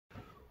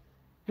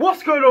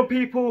What's going on,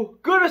 people?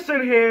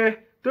 Goonersen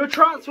here. The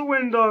transfer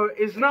window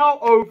is now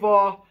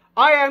over.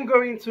 I am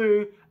going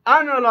to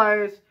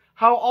analyse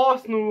how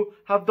Arsenal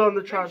have done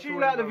the transfer window.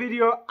 Make sure you like the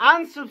video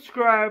and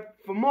subscribe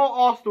for more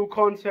Arsenal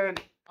content.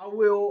 I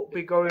will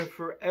be going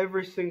through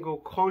every single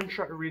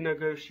contract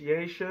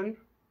renegotiation,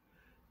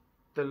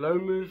 the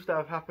loan moves that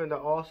have happened at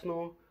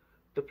Arsenal,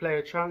 the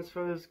player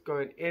transfers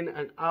going in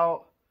and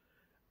out,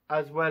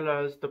 as well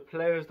as the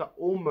players that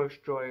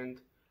almost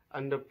joined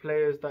and the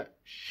players that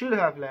should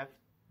have left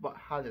but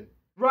hadn't.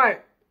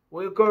 Right,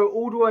 we'll go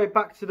all the way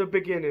back to the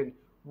beginning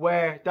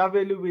where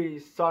David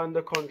Luiz signed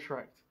the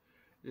contract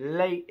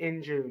late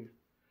in June.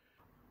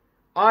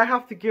 I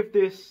have to give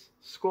this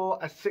score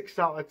a 6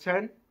 out of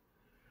 10.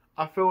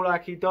 I feel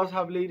like he does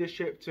have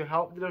leadership to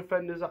help the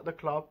defenders at the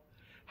club.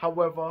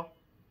 However,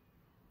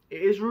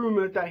 it is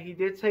rumoured that he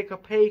did take a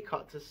pay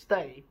cut to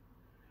stay,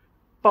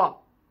 but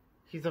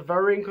he's a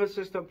very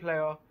inconsistent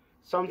player.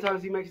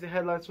 Sometimes he makes the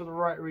headlines for the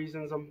right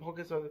reasons and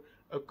pockets of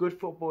a good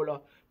footballer,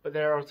 but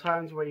there are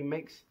times where he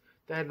makes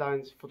the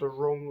headlines for the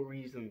wrong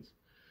reasons.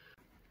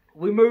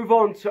 We move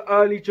on to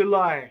early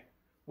July,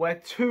 where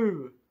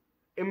two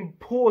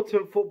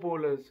important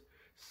footballers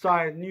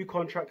signed new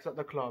contracts at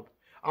the club.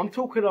 I'm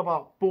talking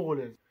about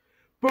ballers.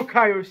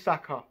 Bukayo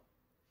Saka,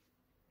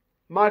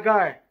 my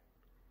guy,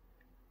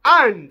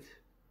 and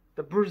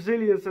the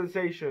Brazilian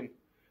sensation,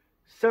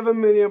 £7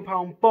 million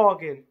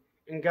bargain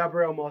in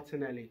Gabriel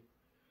Martinelli.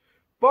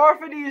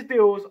 Both of these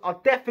deals are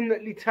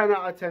definitely 10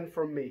 out of 10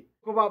 from me.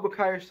 Talk about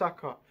Bukayo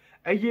Saka.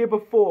 A year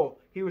before,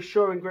 he was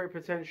showing great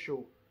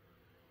potential.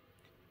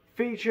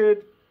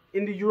 Featured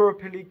in the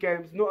Europa League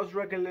games, not as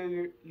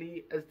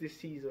regularly as this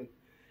season.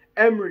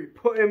 Emery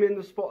put him in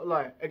the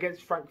spotlight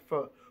against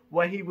Frankfurt,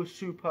 where he was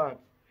superb.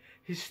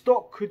 His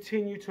stock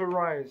continued to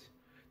rise.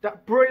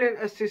 That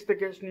brilliant assist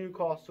against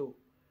Newcastle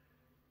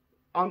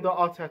under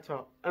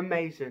Arteta,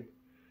 amazing.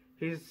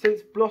 He's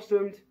since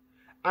blossomed,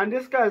 and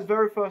this guy is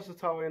very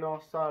versatile in our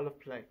style of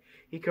play.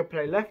 He can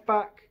play left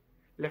back,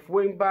 left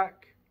wing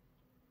back,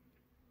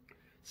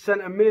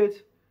 centre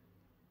mid,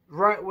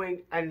 right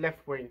wing and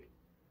left wing.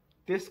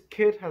 This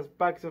kid has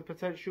bags of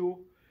potential,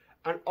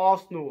 and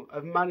Arsenal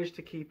have managed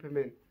to keep him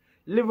in.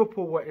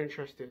 Liverpool were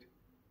interested.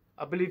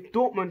 I believe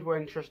Dortmund were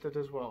interested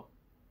as well.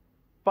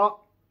 But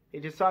he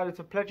decided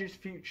to pledge his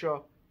future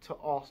to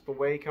Arsenal,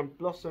 where he can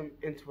blossom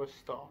into a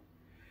star.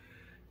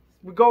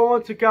 We go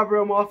on to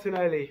Gabriel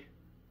Martinelli.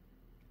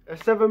 A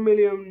 £7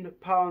 million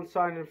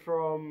signing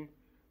from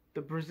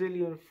the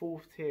Brazilian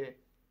fourth tier.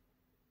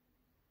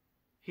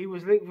 He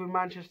was linked with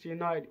Manchester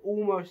United,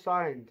 almost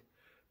signed,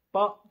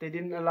 but they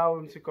didn't allow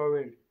him to go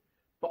in.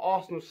 But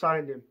Arsenal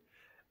signed him.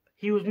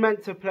 He was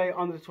meant to play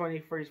under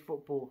 23s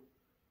football,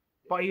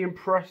 but he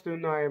impressed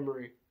Unai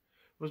Emery.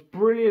 Was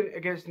brilliant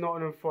against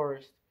Nottingham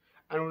Forest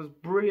and was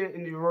brilliant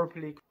in the Europa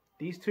League.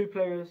 These two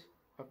players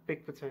have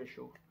big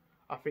potential.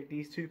 I think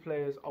these two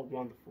players are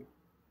wonderful,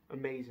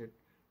 amazing.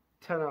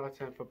 10 out of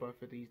 10 for both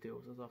of these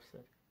deals, as I've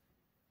said.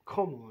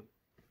 Come on.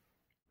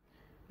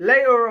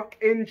 Later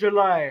in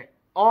July,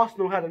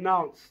 Arsenal had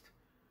announced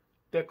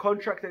their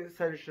contract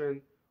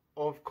extension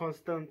of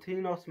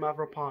Konstantinos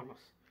Mavropanos.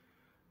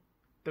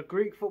 The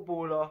Greek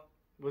footballer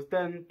was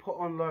then put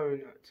on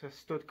loan to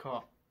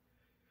Stuttgart.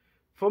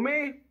 For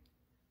me,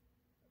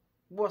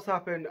 what's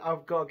happened,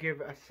 I've got to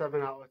give it a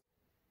 7 out of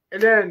 10.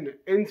 And then,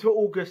 into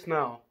August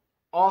now,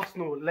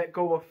 Arsenal let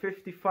go of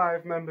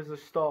 55 members of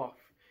staff,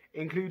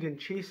 including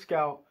Chief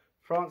Scout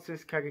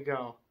Francis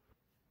Cagigal.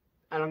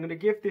 And I'm going to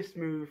give this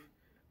move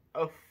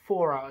a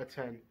 4 out of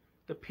 10.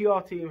 The PR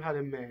team had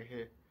a mare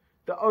here.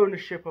 The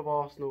ownership of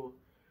Arsenal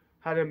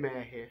had a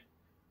mare here.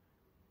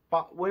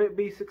 But will it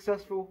be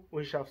successful?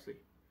 We shall see.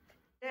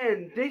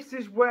 And this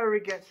is where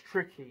it gets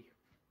tricky.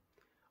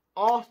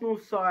 Arsenal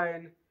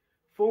sign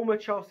former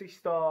Chelsea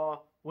star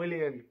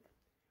Willian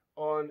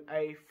on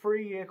a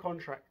 3-year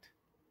contract.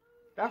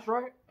 That's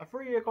right, a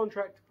 3-year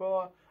contract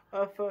for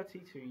a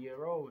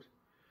 32-year-old.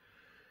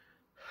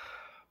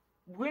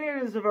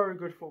 Willian is a very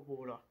good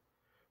footballer,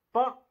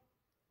 but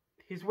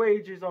his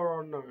wages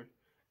are unknown.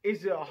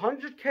 Is it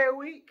 100k a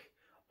week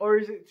or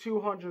is it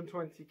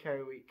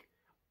 220k a week?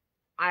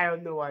 I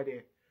have no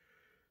idea.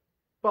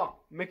 But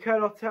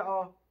Mikel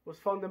Arteta was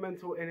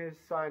fundamental in his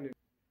signing.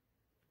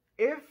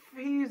 If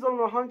he's on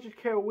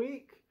 100k a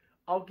week,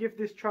 I'll give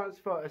this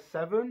transfer a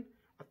 7.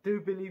 I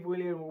do believe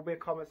Willian will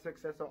become a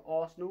success at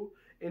Arsenal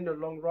in the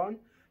long run.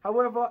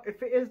 However,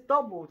 if it is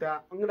double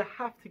that, I'm going to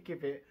have to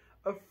give it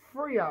a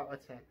 3 out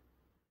of 10.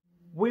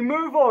 We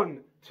move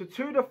on to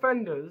two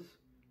defenders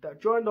that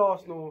joined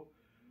Arsenal,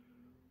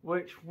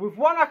 which with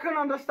one I can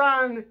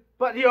understand,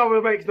 but the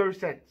other makes no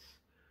sense.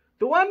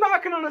 The one that I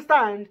can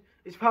understand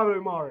is Pablo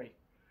Mari.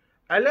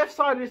 A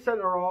left-sided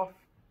centre-half,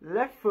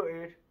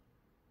 left-footed,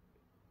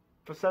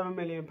 for £7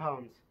 million.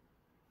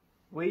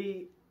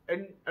 We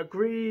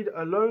agreed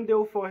a loan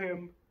deal for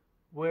him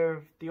with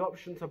the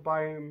option to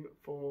buy him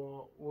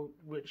for,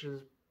 which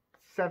is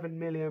 £7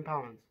 million.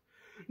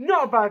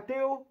 Not a bad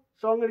deal,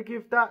 so I'm going to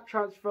give that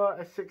transfer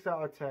a 6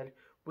 out of 10.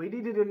 We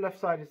needed a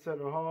left-sided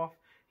centre-half.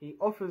 He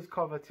offers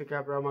cover to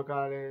Gabriel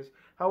Magalhaes.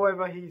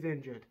 However, he's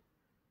injured,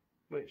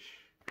 which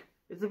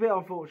is a bit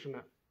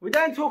unfortunate. We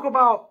then talk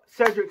about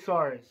Cedric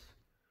Soares.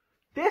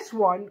 This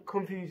one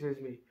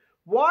confuses me.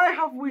 Why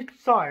have we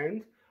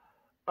signed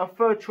a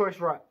third choice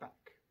right back?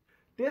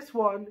 This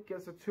one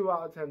gets a 2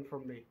 out of 10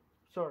 from me.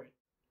 Sorry.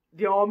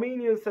 The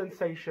Armenian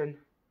sensation,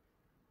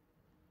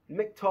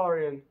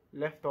 Mkhitaryan,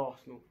 left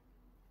Arsenal.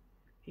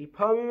 He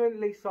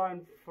permanently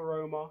signed for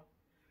Roma.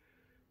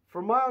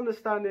 From my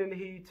understanding,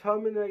 he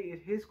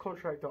terminated his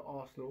contract at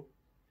Arsenal.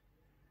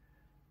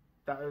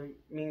 That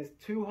means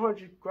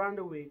 200 grand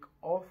a week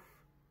off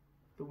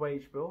the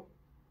wage bill.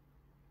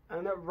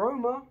 And that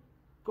Roma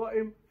got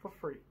him for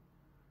free.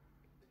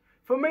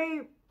 For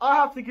me, I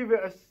have to give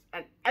it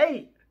an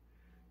 8.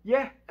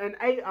 Yeah, an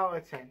 8 out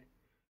of 10.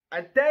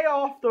 A day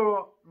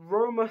after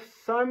Roma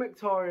signed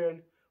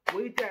Mkhitaryan,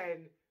 we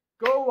then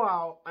go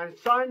out and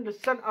sign the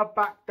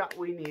centre-back that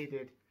we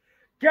needed.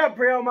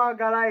 Gabriel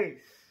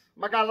Magalhaes.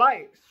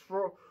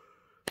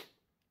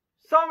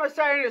 Some are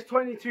saying it's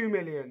 22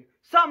 million.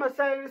 Some are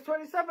saying it's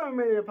 27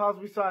 million pounds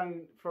we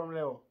signed from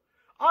Lille.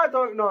 I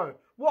don't know.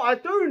 What I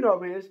do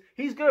know is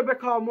he's going to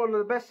become one of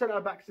the best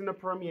centre-backs in the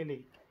Premier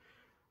League.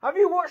 Have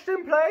you watched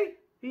him play?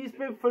 He's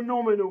been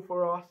phenomenal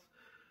for us.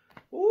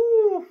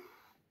 Ooh,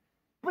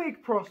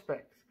 big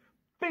prospect.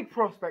 Big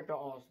prospect at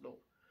Arsenal.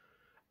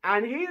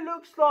 And he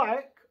looks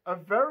like a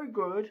very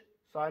good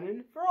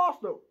signing for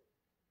Arsenal.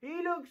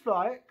 He looks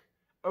like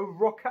a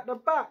rock at the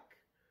back.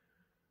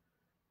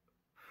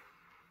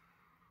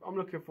 I'm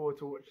looking forward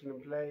to watching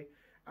him play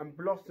and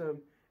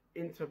blossom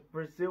into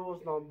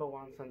Brazil's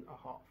 #1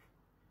 centre-half.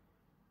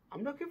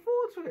 I'm looking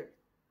forward to it.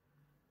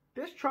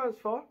 This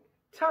transfer,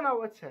 10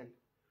 out of 10.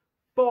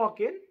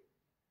 Bargain.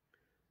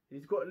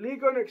 He's got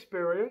Ligue 1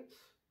 experience.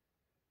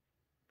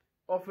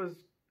 Offers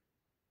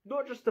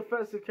not just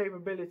defensive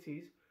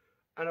capabilities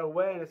and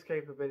awareness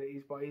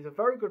capabilities, but he's a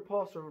very good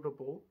passer of the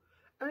ball.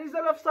 And he's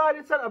a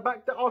left-sided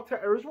centre-back that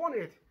Arteta has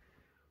wanted.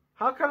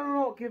 How can I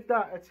not give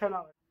that a 10 out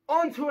of 10?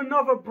 On to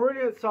another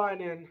brilliant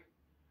signing.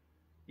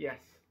 Yes,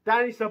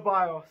 Dani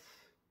Ceballos.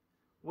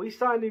 We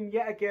signed him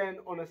yet again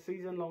on a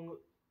season-long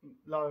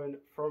loan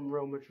from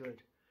Real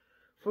Madrid.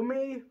 For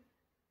me,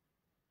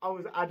 I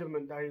was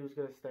adamant that he was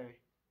going to stay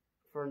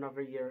for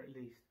another year at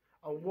least.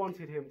 I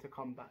wanted him to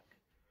come back.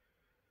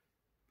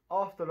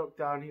 After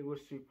lockdown, he was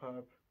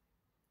superb.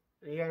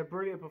 He had a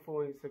brilliant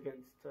performance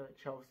against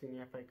Chelsea in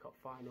the FA Cup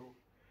final.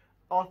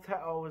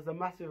 Arteta was a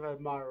massive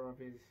admirer of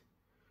his.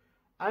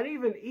 And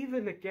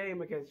even the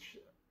game against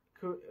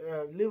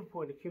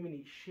Liverpool in the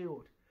Community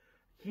Shield,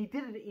 he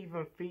didn't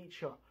even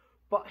feature.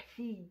 But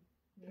he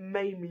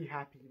made me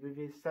happy with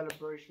his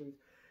celebrations.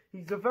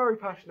 He's a very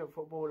passionate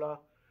footballer.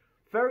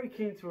 Very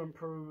keen to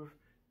improve.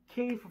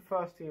 Keen for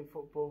first team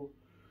football.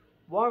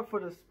 One for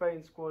the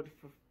Spain squad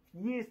for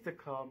years to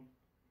come.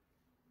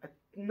 A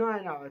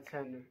 9 out of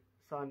 10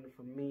 signing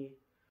from me.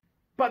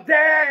 But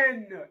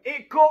then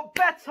it got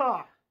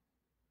better.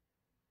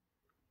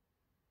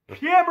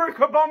 Pierre-Emerick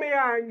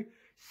Aubameyang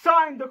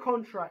signed the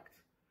contract.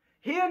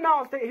 He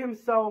announced it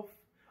himself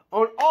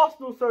on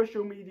Arsenal's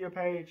social media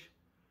page.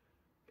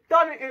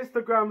 Done it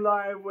Instagram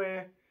live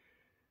where,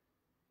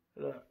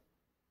 look,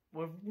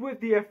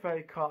 with the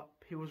FA Cup,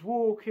 he was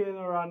walking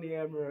around the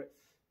Emirates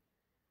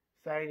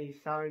saying he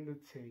signed the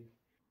team.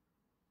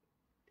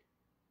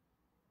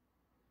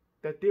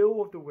 The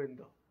deal of the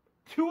window.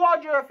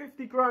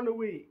 250 grand a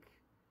week.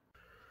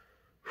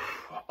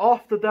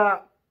 After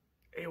that,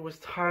 it was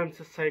time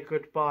to say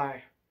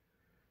goodbye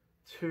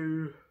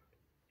to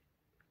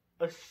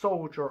a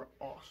soldier at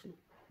Arsenal.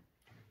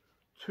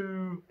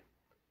 To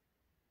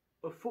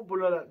a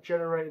footballer that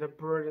generated a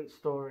brilliant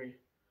story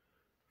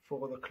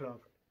for the club.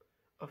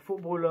 A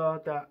footballer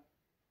that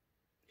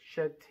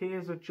shed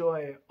tears of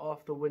joy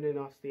after winning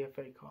us the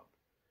FA Cup.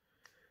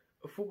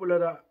 A footballer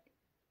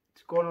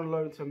that's gone on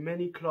loan to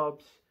many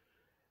clubs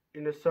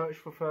in the search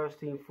for first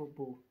team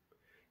football.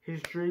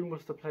 His dream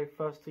was to play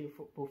first team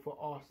football for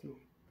Arsenal.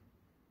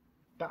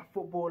 That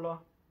footballer,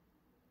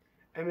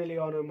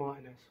 Emiliano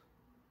Martinez.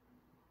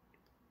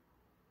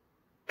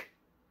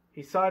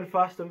 He signed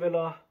for Aston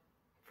Villa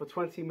for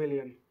 20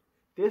 million.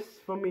 This,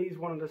 for me, is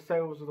one of the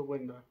sales of the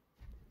window.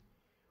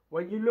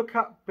 When you look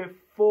at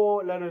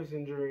before Leno's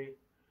injury,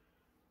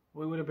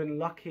 we would have been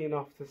lucky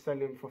enough to sell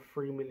him for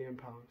 £3 million.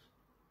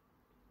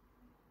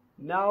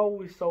 Now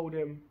we sold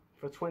him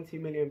for £20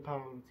 million.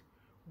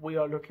 We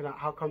are looking at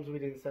how comes we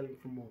didn't sell him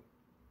for more.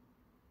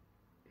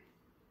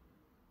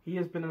 He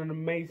has been an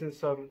amazing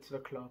servant to the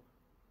club.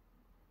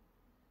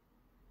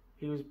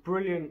 He was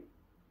brilliant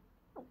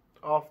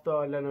after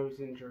Leno's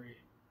injury.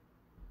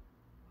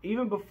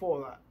 Even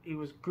before that, he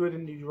was good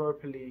in the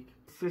Europa League.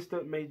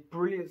 Consistent, made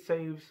brilliant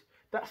saves.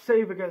 That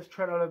save against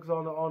Trent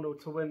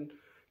Alexander-Arnold to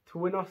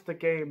win us the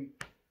game.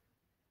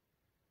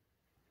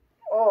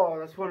 Oh,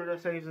 that's one of the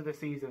saves of the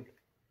season.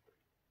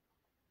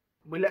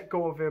 We let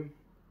go of him.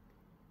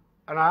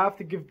 And I have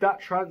to give that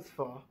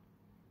transfer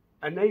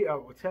an 8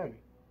 out of 10.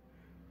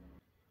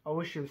 I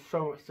wish him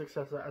so much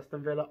success at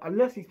Aston Villa.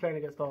 Unless he's playing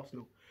against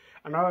Arsenal.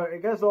 And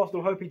against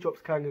Arsenal, hope he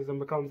drops clangers and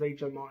becomes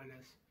Agent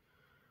Martinez.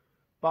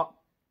 But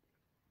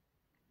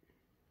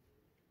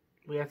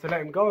we had to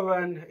let him go,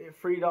 and it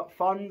freed up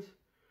funds,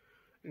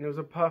 and it was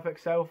a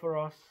perfect sale for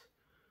us.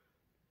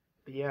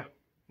 But yeah,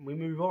 we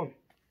move on.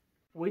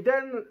 We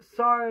then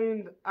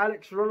signed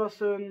Alex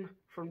Goonersen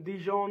from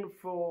Dijon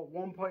for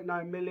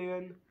 1.9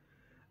 million.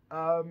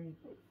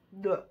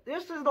 Look,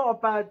 this is not a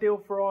bad deal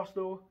for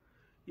Arsenal.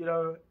 You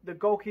know, the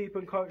goalkeeper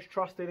and coach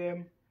trusted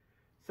him.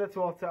 Said to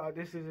Arteta,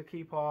 this is a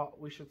key part.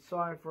 We should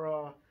sign for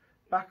our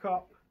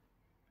backup.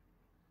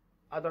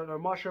 I don't know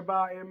much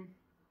about him,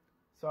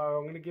 so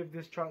I'm going to give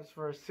this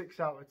transfer a 6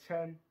 out of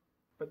 10.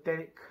 But then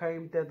it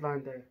came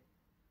deadline day.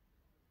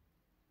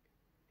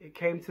 It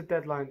came to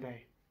deadline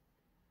day.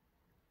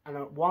 And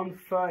at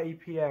 1:30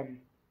 PM,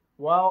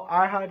 while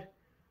I had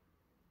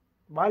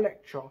my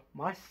lecture,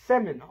 my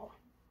seminar,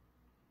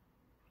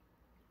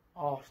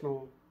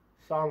 Arsenal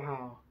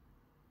somehow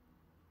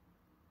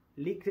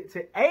leaked it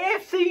to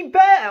AFC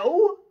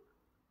Bell,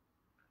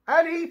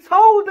 and he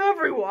told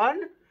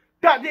everyone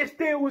that this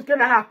deal was going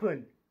to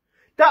happen.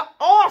 That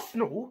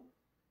Arsenal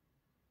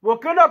were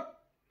going to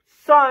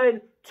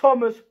sign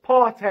Thomas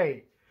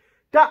Partey.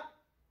 That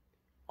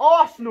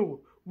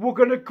Arsenal were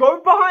going to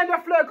go behind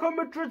Atletico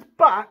Madrid's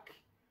back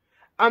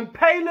and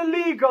pay La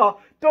Liga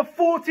the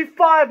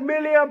 £45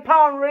 million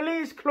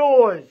release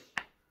clause.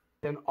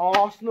 Then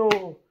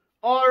Arsenal,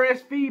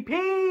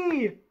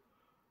 RSVP,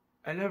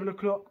 11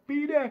 o'clock,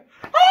 be there.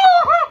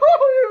 Oh,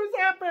 it was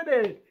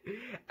happening.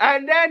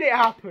 And then it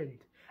happened.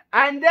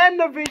 And then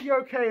the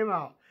video came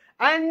out.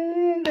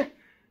 And,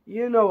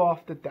 you know,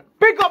 after that.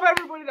 Big up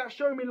everybody that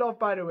showed me love,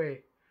 by the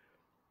way.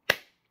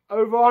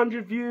 Over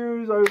 100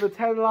 views, over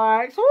 10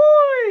 likes.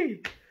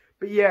 Oi!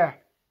 But yeah,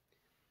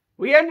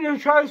 we ended the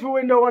transfer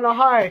window on a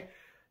high.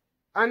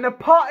 And the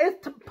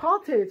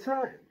party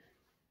time.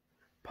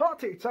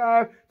 Party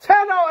time. 10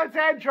 out of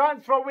 10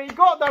 transfer. We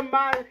got the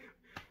man.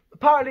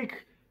 Apparently,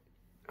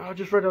 I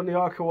just read on the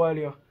article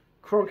earlier,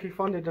 Kroenke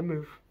funded the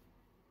move.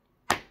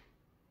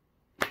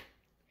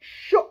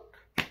 Shock.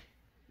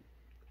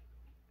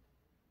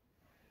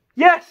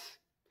 Yes,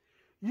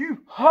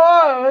 you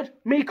heard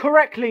me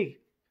correctly.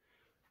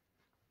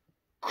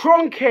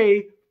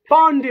 Kroenke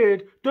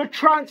funded the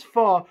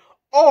transfer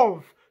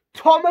of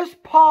Thomas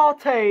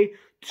Partey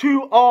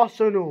to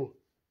Arsenal.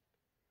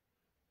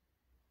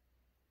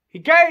 He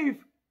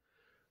gave,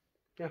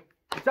 yeah,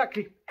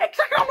 exactly.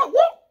 I'm like,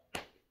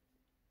 what?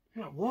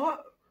 I'm like,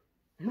 what?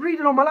 I'm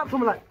reading on my laptop,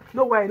 I'm like,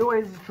 no way,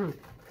 this is true.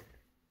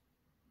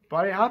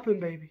 But it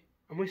happened, baby,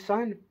 and we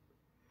signed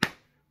him.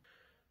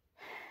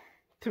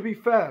 To be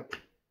fair,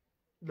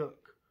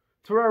 look,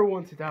 Torreira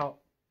wanted out.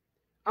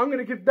 I'm going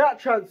to give that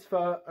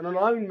transfer and a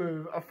loan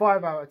move a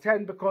 5 out of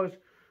 10 because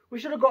we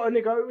should have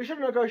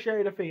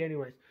negotiated a fee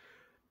anyways.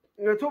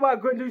 I'm going to talk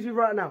about Guendouzi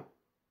right now.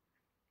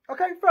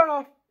 Okay, fair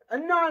enough. A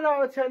 9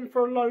 out of 10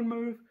 for a loan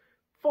move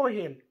for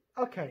him.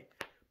 Okay.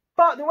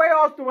 But the way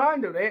Arsenal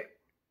handled it,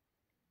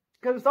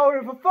 because sold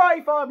him for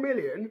 35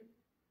 million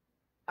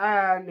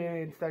and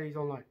instead he's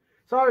on loan.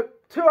 So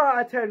 2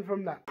 out of 10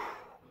 from that.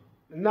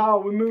 Now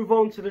we move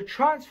on to the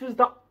transfers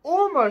that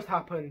almost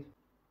happened.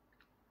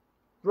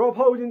 Rob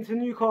Holding to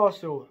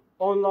Newcastle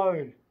on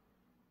loan.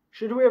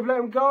 Should we have let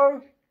him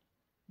go?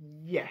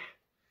 Yeah.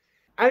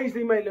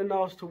 Ainsley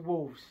Maitland-Niles to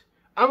Wolves.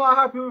 Am I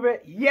happy with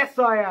it? Yes,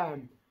 I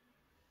am.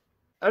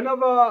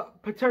 Another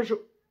potential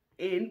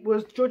in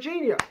was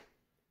Jorginho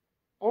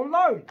on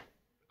loan.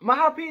 Am I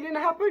happy it didn't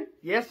happen?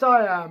 Yes,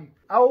 I am.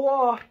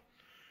 Oh,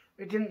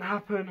 it didn't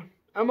happen.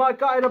 Am I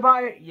gutted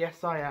about it?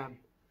 Yes, I am.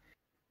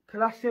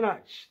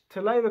 Kolasinac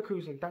to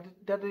Leverkusen. That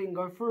didn't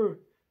go through.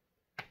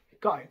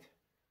 Gutted.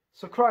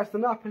 So Christ, the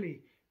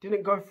Napoli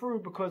didn't go through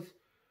because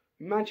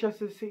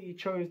Manchester City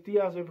chose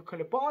Diaz over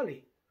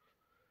Koulibaly.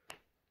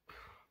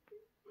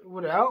 It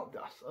would have helped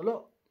us a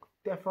lot.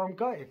 Therefore, I'm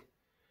gutted.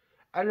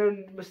 And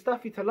then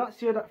Mustafi to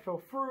Lazio, that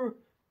fell through.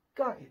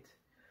 Gutted.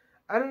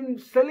 And then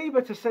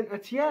Saliba to Saint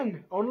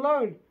Etienne on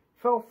loan.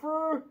 Fell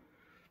through.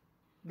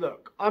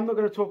 Look, I'm not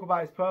going to talk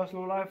about his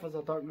personal life as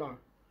I don't know.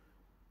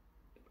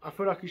 I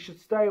feel like he should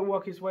stay and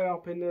work his way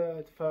up in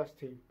the first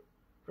team.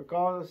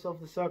 Regardless of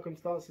the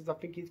circumstances, I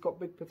think he's got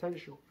big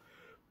potential.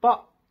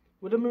 But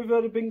would the move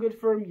have been good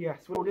for him?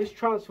 Yes. Well, this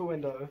transfer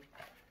window,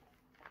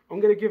 I'm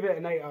going to give it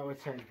an 8 out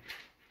of 10.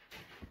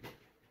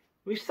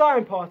 We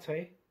signed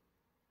Partey,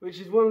 which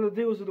is one of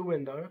the deals of the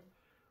window.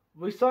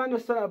 We signed a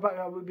centre back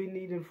that we've been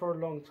needing for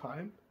a long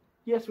time.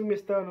 Yes, we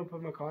missed Dernal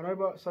Upamecano,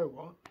 but so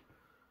what?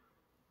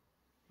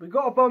 We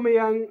got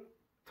Aubameyang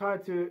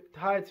tied to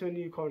a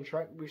new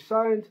contract. We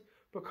signed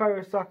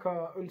Bukayo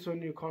Saka into a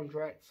new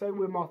contract. Same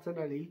with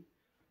Martinelli.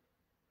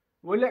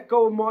 We let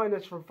go of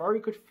Martinez for a very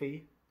good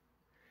fee.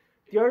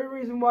 The only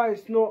reason why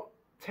it's not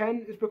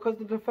 10 is because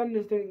the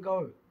defenders didn't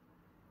go.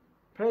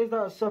 Players that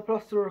are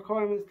surplus to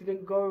requirements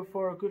didn't go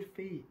for a good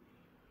fee.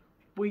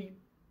 We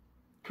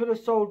could have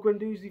sold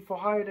Guendouzi for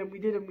higher than we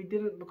didn't. We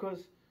didn't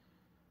because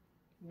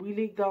we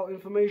leaked out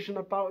information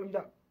about him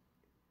that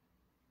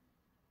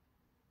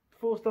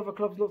forced other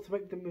clubs not to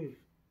make the move.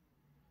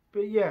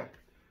 But yeah,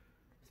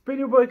 it's been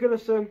your boy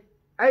Goonersen.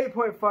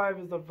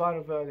 8.5 is the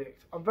final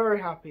verdict. I'm very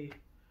happy.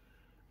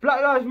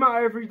 Black Lives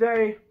Matter every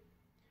day.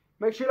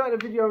 Make sure you like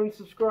the video and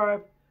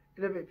subscribe.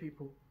 In a bit,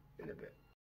 people. In a bit.